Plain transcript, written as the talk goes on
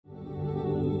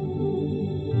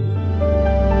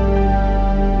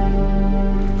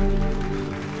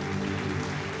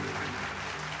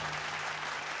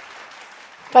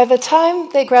By the time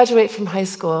they graduate from high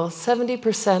school,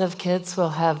 70% of kids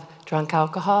will have drunk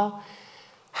alcohol,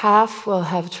 half will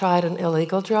have tried an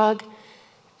illegal drug,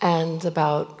 and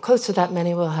about close to that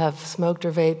many will have smoked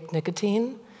or vaped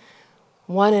nicotine.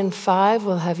 1 in 5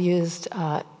 will have used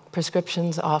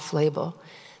prescriptions off-label.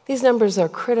 These numbers are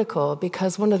critical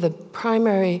because one of the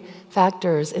primary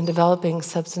factors in developing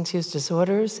substance use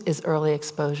disorders is early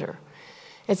exposure.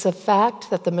 It's a fact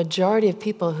that the majority of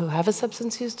people who have a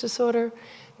substance use disorder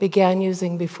began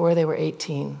using before they were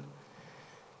 18.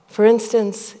 For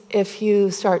instance, if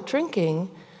you start drinking,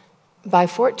 by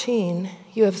 14,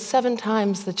 you have 7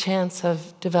 times the chance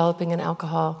of developing an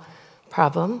alcohol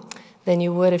problem than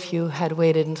you would if you had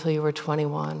waited until you were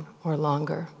 21 or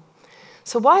longer.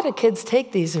 So why do kids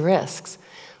take these risks?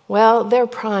 Well, they're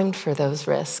primed for those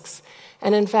risks.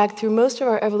 And in fact, through most of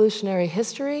our evolutionary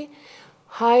history,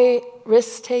 high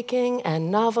risk-taking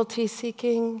and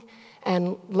novelty-seeking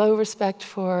and low respect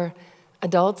for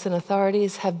adults and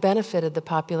authorities have benefited the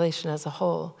population as a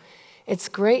whole. It's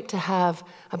great to have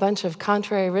a bunch of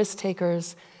contrary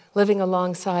risk-takers living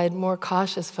alongside more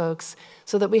cautious folks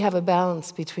so that we have a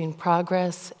balance between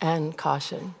progress and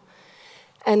caution.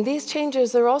 And these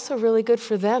changes are also really good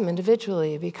for them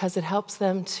individually because it helps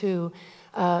them to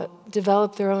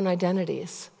develop their own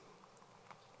identities.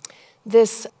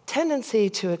 This tendency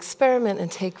to experiment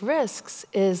and take risks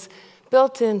is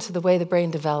built into the way the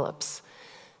brain develops.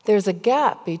 There's a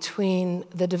gap between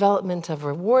the development of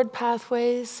reward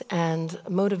pathways and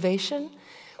motivation,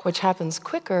 which happens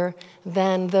quicker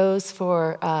than those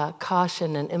for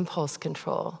caution and impulse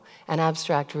control and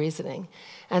abstract reasoning.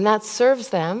 And that serves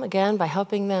them, again, by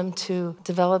helping them to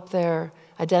develop their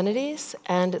identities,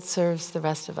 and it serves the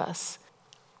rest of us.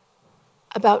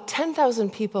 About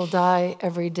 10,000 people die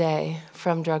every day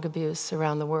from drug abuse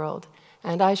around the world,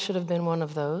 and I should have been one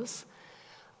of those.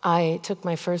 I took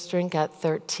my first drink at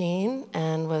 13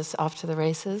 and was off to the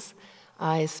races.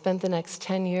 I spent the next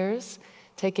 10 years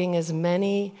taking as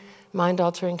many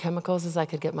mind-altering chemicals as I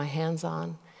could get my hands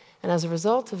on. And as a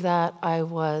result of that, I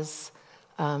was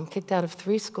kicked out of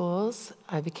 3 schools.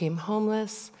 I became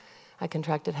homeless. I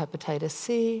contracted hepatitis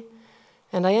C.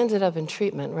 And I ended up in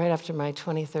treatment right after my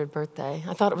 23rd birthday.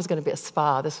 I thought it was going to be a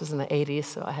spa. This was in the 80s,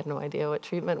 so I had no idea what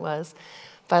treatment was.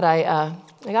 But I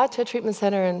got to a treatment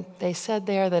center, and they said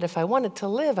there that if I wanted to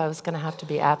live, I was going to have to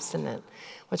be abstinent,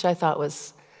 which I thought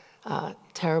was a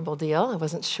terrible deal. I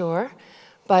wasn't sure.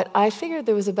 But I figured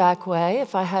there was a back way.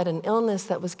 If I had an illness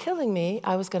that was killing me,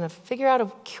 I was going to figure out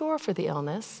a cure for the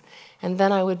illness, and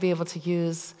then I would be able to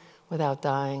use without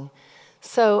dying.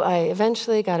 So I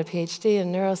eventually got a PhD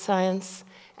in neuroscience,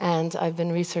 and I've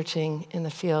been researching in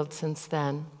the field since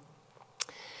then.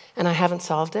 And I haven't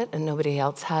solved it, and nobody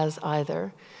else has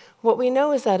either. What we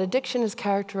know is that addiction is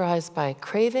characterized by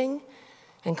craving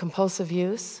and compulsive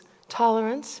use,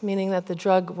 tolerance, meaning that the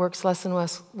drug works less and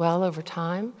less well over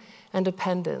time, and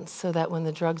dependence, so that when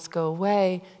the drugs go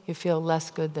away, you feel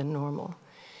less good than normal.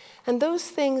 And those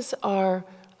things are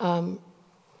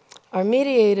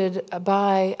mediated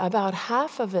by about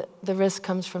half of it. The risk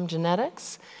comes from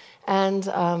genetics, and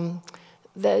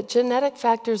the genetic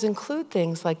factors include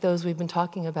things like those we've been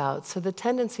talking about. So the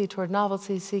tendency toward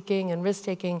novelty-seeking and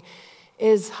risk-taking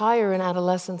is higher in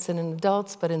adolescents than in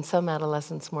adults, but in some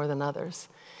adolescents more than others.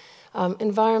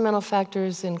 Environmental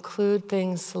factors include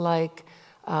things like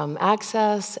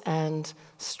access and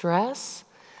stress,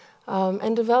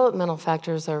 and developmental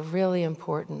factors are really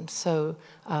important. So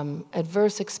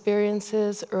adverse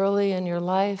experiences early in your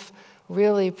life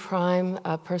really prime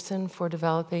a person for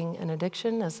developing an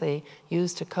addiction as they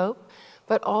use to cope,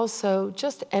 but also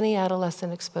just any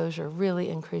adolescent exposure really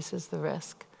increases the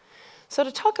risk. So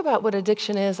to talk about what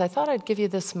addiction is, I thought I'd give you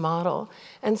this model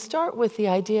and start with the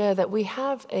idea that we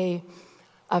have a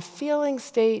feeling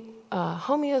state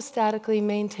homeostatically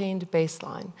maintained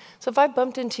baseline. So if I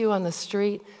bumped into you on the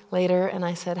street later and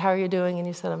I said, "How are you doing?" and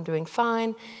you said, "I'm doing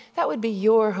fine," that would be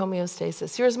your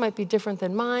homeostasis. Yours might be different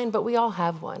than mine, but we all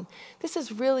have one. This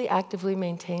is really actively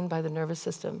maintained by the nervous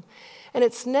system. And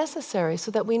it's necessary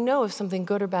so that we know if something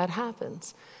good or bad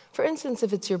happens. For instance,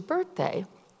 if it's your birthday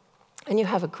and you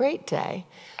have a great day,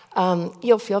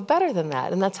 you'll feel better than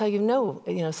that. And that's how you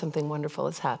know something wonderful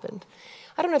has happened.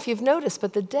 I don't know if you've noticed,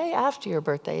 but the day after your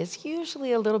birthday is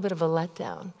usually a little bit of a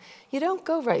letdown. You don't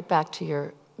go right back to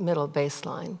your middle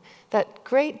baseline. That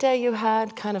great day you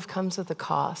had kind of comes with a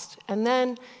cost, and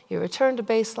then you return to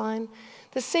baseline.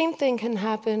 The same thing can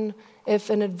happen if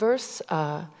an adverse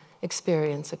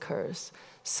experience occurs.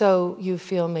 So you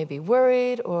feel maybe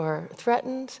worried or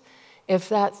threatened. If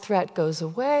that threat goes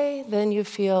away, then you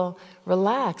feel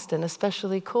relaxed and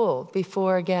especially cool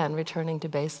before, again, returning to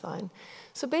baseline.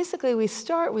 So basically, we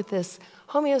start with this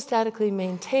homeostatically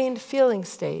maintained feeling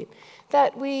state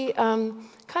that we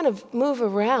kind of move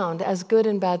around as good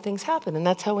and bad things happen, and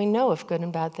that's how we know if good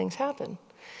and bad things happen.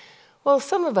 Well,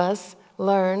 some of us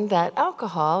learn that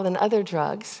alcohol and other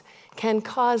drugs can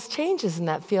cause changes in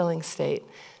that feeling state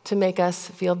to make us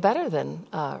feel better than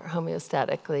our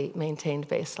homeostatically maintained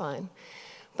baseline.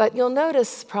 But you'll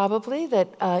notice probably that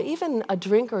even a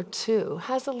drink or two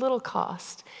has a little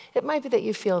cost. It might be that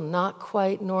you feel not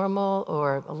quite normal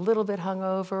or a little bit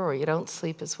hungover or you don't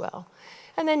sleep as well.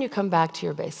 And then you come back to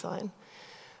your baseline.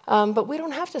 But we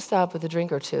don't have to stop with a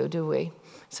drink or two, do we?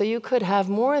 So you could have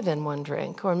more than one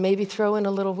drink or maybe throw in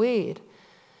a little weed,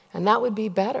 and that would be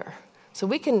better. So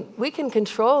we can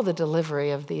control the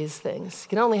delivery of these things. You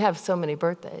can only have so many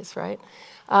birthdays, right?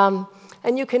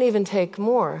 And you can even take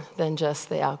more than just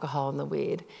the alcohol and the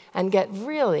weed and get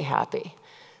really happy.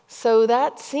 So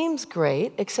that seems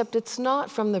great, except it's not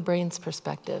from the brain's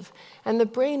perspective. And the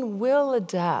brain will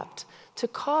adapt to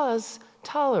cause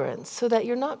tolerance so that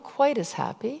you're not quite as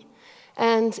happy,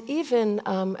 and even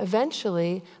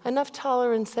eventually enough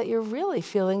tolerance that you're really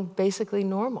feeling basically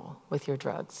normal with your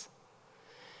drugs.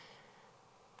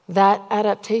 That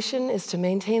adaptation is to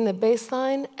maintain the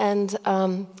baseline, and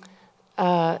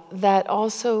that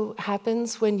also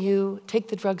happens when you take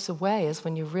the drugs away, is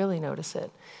when you really notice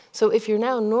it. So if you're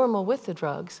now normal with the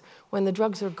drugs, when the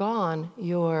drugs are gone,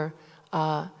 you're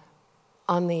on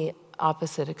the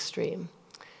opposite extreme.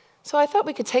 So I thought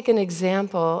we could take an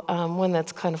example, one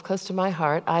that's kind of close to my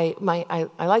heart. I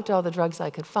liked all the drugs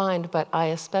I could find, but I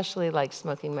especially liked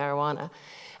smoking marijuana.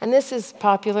 And this is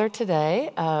popular today.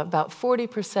 About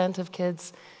 40% of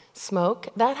kids smoke.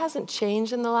 That hasn't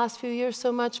changed in the last few years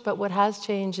so much, but what has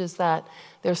changed is that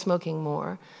they're smoking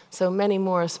more. So many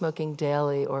more are smoking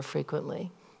daily or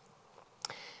frequently.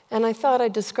 And I thought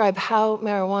I'd describe how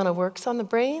marijuana works on the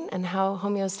brain and how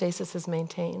homeostasis is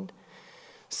maintained.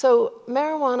 So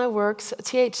marijuana works,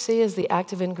 THC is the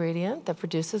active ingredient that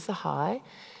produces the high,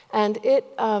 and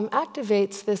it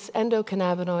activates this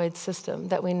endocannabinoid system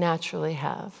that we naturally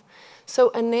have. So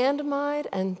anandamide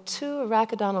and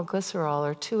 2-arachidonylglycerol,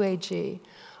 or 2-AG,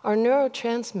 are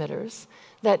neurotransmitters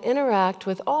that interact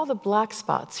with all the black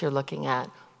spots you're looking at,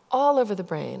 all over the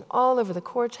brain, all over the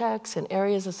cortex, in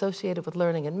areas associated with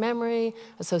learning and memory,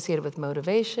 associated with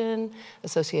motivation,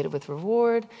 associated with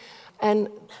reward. And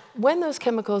when those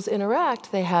chemicals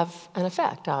interact, they have an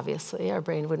effect, obviously. Our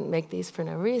brain wouldn't make these for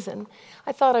no reason.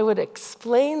 I thought I would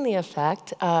explain the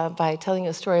effect by telling you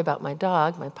a story about my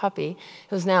dog, my puppy,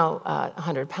 who's now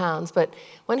 100 pounds. But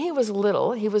when he was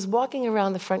little, he was walking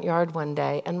around the front yard one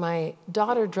day, and my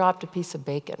daughter dropped a piece of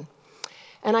bacon.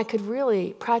 And I could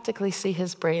really practically see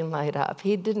his brain light up.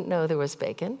 He didn't know there was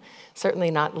bacon,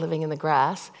 certainly not living in the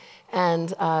grass.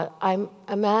 And I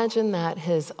imagine that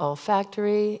his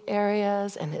olfactory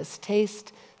areas and his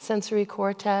taste sensory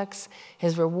cortex,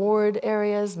 his reward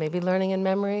areas, maybe learning and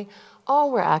memory,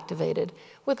 all were activated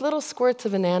with little squirts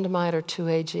of anandamide or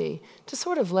 2-AG to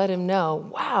sort of let him know,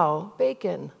 wow,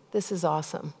 bacon, this is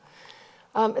awesome.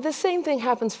 The same thing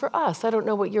happens for us. I don't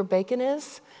know what your bacon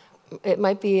is. It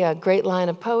might be a great line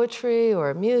of poetry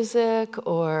or music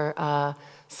or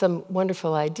some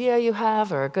wonderful idea you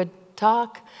have or a good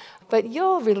talk. But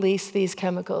you'll release these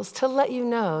chemicals to let you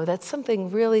know that something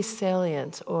really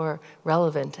salient or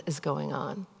relevant is going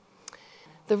on.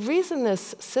 The reason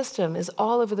this system is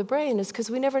all over the brain is because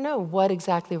we never know what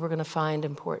exactly we're going to find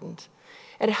important.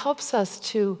 It helps us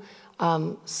to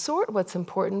sort what's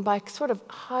important by sort of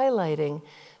highlighting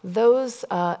those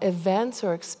events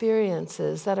or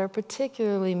experiences that are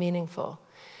particularly meaningful.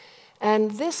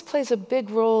 And this plays a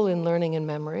big role in learning and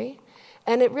memory.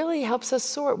 And it really helps us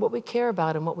sort what we care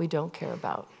about and what we don't care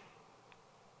about.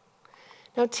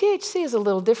 Now, THC is a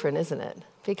little different, isn't it?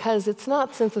 Because it's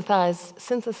not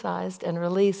synthesized and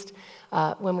released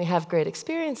when we have great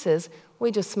experiences.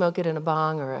 We just smoke it in a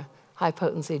bong or a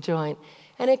high-potency joint,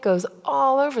 and it goes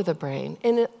all over the brain,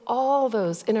 and it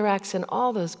interacts in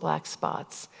all those black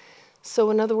spots. So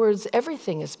in other words,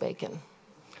 everything is bacon,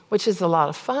 which is a lot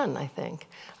of fun, I think.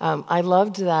 I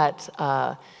loved that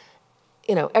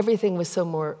everything was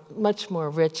so much more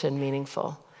rich and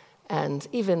meaningful. And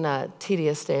even a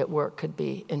tedious day at work could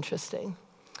be interesting.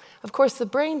 Of course, the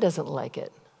brain doesn't like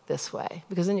it this way,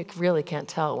 because then you really can't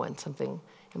tell when something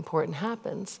important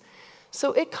happens.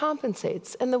 So it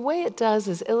compensates. And the way it does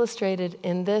is illustrated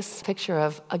in this picture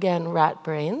of, again, rat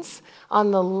brains.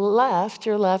 On the left,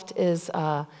 your left is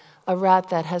a rat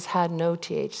that has had no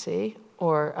THC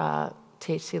or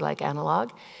THC-like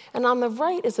analog. And on the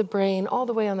right is a brain, all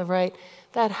the way on the right,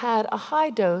 that had a high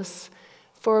dose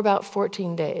for about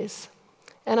 14 days.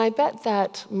 And I bet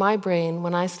that my brain,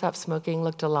 when I stopped smoking,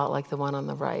 looked a lot like the one on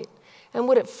the right. And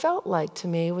what it felt like to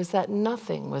me was that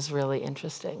nothing was really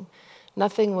interesting.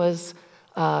 Nothing was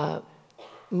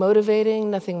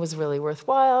motivating, nothing was really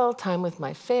worthwhile, time with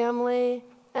my family,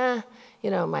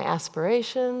 my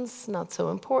aspirations, not so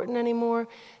important anymore.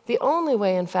 The only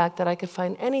way, in fact, that I could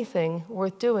find anything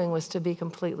worth doing was to be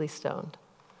completely stoned.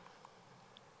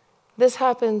 This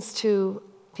happens to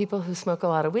people who smoke a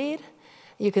lot of weed.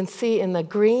 You can see in the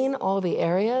green all the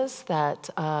areas that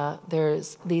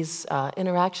there's these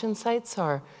interaction sites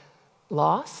are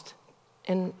lost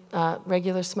in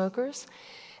regular smokers.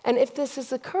 And if this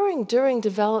is occurring during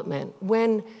development,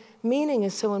 when meaning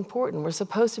is so important, we're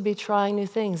supposed to be trying new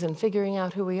things and figuring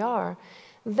out who we are,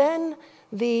 then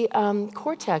the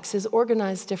cortex is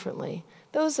organized differently.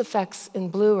 Those effects in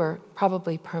blue are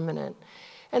probably permanent.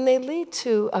 And they lead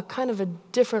to a kind of a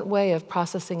different way of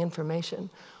processing information.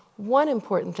 One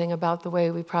important thing about the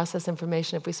way we process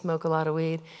information if we smoke a lot of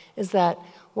weed is that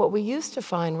what we used to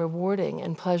find rewarding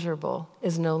and pleasurable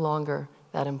is no longer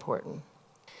that important.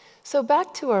 So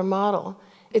back to our model,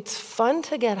 it's fun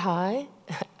to get high,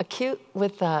 acute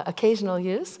with occasional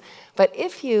use, but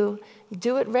if you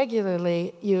do it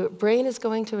regularly, your brain is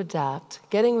going to adapt,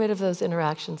 getting rid of those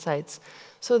interaction sites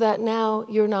so that now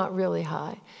you're not really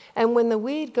high. And when the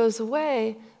weed goes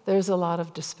away, there's a lot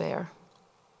of despair.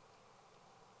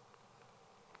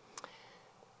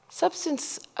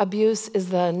 Substance abuse is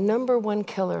the #1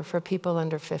 killer for people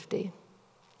under 50.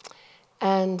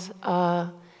 And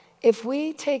if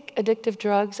we take addictive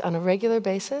drugs on a regular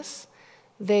basis,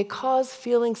 they cause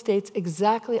feeling states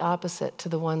exactly opposite to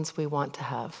the ones we want to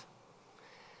have.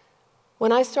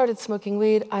 When I started smoking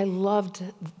weed, I loved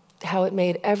how it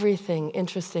made everything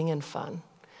interesting and fun.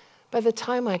 By the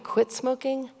time I quit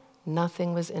smoking,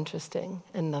 nothing was interesting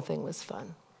and nothing was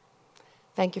fun.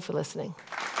 Thank you for listening.